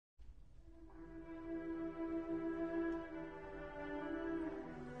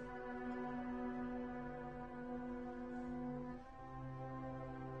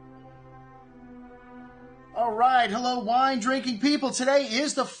right. Hello, wine-drinking people. Today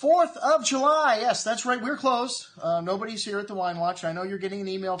is the 4th of July. Yes, that's right. We're closed. Nobody's here at the Wine Watch. I know you're getting an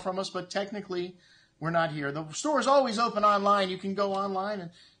email from us, but technically we're not here. The store is always open online. You can go online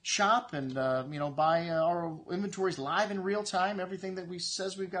and shop and, buy our inventories live in real time. Everything that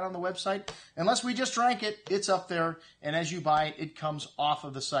says we've got on the website. Unless we just drank it, it's up there. And as you buy it, it comes off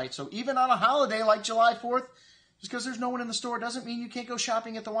of the site. So even on a holiday like July 4th, just because there's no one in the store doesn't mean you can't go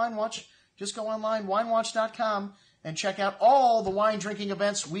shopping at the Wine Watch. Just go online, winewatch.com, and check out all the wine drinking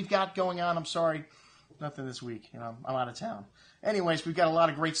events we've got going on. I'm sorry, nothing this week. I'm out of town. Anyways, we've got a lot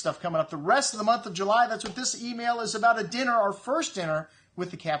of great stuff coming up. The rest of the month of July, that's what this email is about, a dinner, our first dinner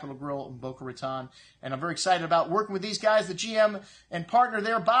with the Capitol Grill in Boca Raton. And I'm very excited about working with these guys, the GM and partner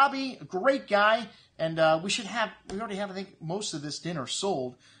there, Bobby, a great guy. And we already have, I think, most of this dinner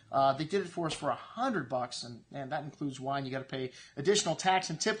sold. They did it for us for $100, and that includes wine. You got to pay additional tax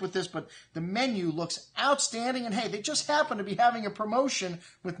and tip with this, but the menu looks outstanding. And hey, they just happen to be having a promotion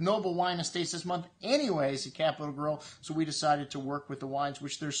with Nobile Wine Estates this month anyways at Capitol Grill, so we decided to work with the wines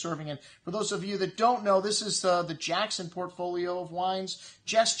which they're serving. And for those of you that don't know, this is the Jackson portfolio of wines.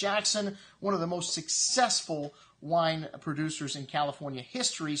 Jess Jackson, one of the most successful wine producers in California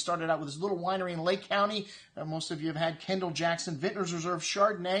history. Started out with his little winery in Lake County. Most of you have had Kendall Jackson Vintners Reserve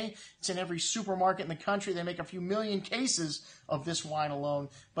Chardonnay. It's in every supermarket in the country. They make a few million cases of this wine alone,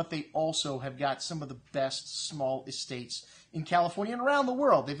 but they also have got some of the best small estates in California and around the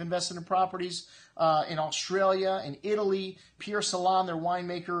world. They've invested in properties in Australia and Italy. Pierre Salon, their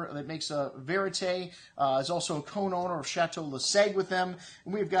winemaker that makes a Verite, is also a co-owner of Chateau Le Seigle with them.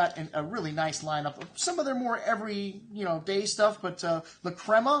 And we've got a really nice lineup of some of their more day stuff, but La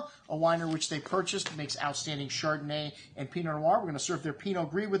Crema, a winery which they purchased, makes outstanding Chardonnay and Pinot Noir. We're going to serve their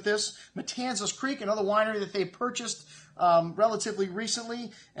Pinot Gris with this. Matanzas Creek, another winery that they purchased relatively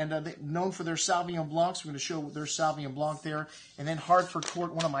recently, and they're known for their Sauvignon Blancs. We're going to show their Sauvignon Blanc there. And then Hartford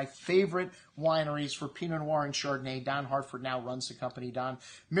Court, one of my favorite wineries for Pinot Noir and Chardonnay. Don Hartford now runs the company. Don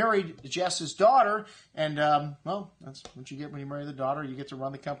married Jess's daughter, and, that's what you get when you marry the daughter. You get to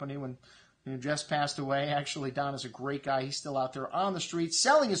run the company when Jess passed away. Actually, Don is a great guy. He's still out there on the street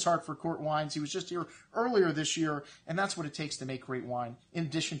selling his Hartford Court wines. He was just here earlier this year, and that's what it takes to make great wine. In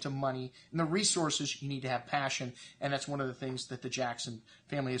addition to money and the resources, you need to have passion, and that's one of the things that the Jackson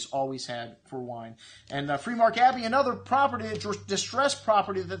family has always had for wine. And Freemark Abbey, another property, a distressed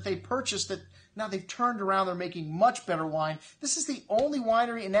property that they purchased that now they've turned around. They're making much better wine. This is the only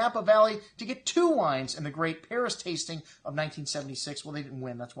winery in Napa Valley to get 2 wines in the Great Paris Tasting of 1976. Well, they didn't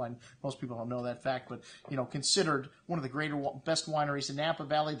win. That's why most people don't know that fact. But, considered one of the best wineries in Napa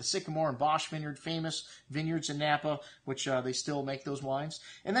Valley, the Sycamore and Bosch Vineyard, famous vineyards in Napa, which they still make those wines.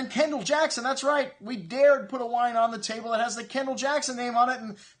 And then Kendall Jackson. That's right. We dared put a wine on the table that has the Kendall Jackson name on it,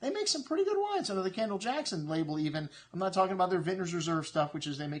 and they make some pretty good wines under the Kendall Jackson label even. I'm not talking about their Vintners Reserve stuff, which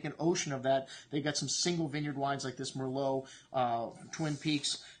is they make an ocean of that. They got some single vineyard wines like this Merlot, Twin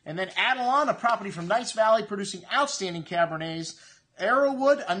Peaks. And then Adelon, a property from Knights Valley producing outstanding Cabernets.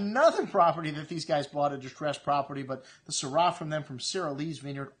 Arrowwood, another property that these guys bought, a distressed property, but the Syrah from them from Sarah Lee's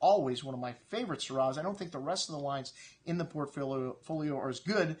vineyard, always one of my favorite Syrahs. I don't think the rest of the wines in the portfolio are as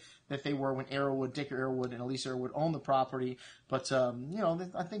good that they were when Dick Arrowwood and Elise Arrowwood owned the property. But,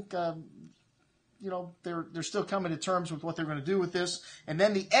 I think they're still coming to terms with what they're going to do with this. And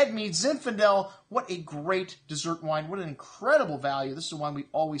then the Edmead Zinfandel, what a great dessert wine. What an incredible value. This is the one we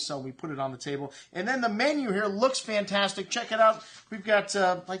always sell when we put it on the table. And then the menu here looks fantastic. Check it out. We've got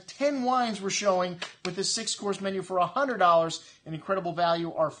 10 wines we're showing with this 6-course menu for $100. An incredible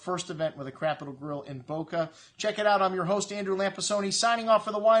value. Our first event with the Capitol Grill in Boca. Check it out. I'm your host, Andrew Lampasoni, signing off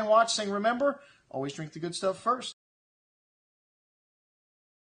for the Wine Watch, saying remember, always drink the good stuff first.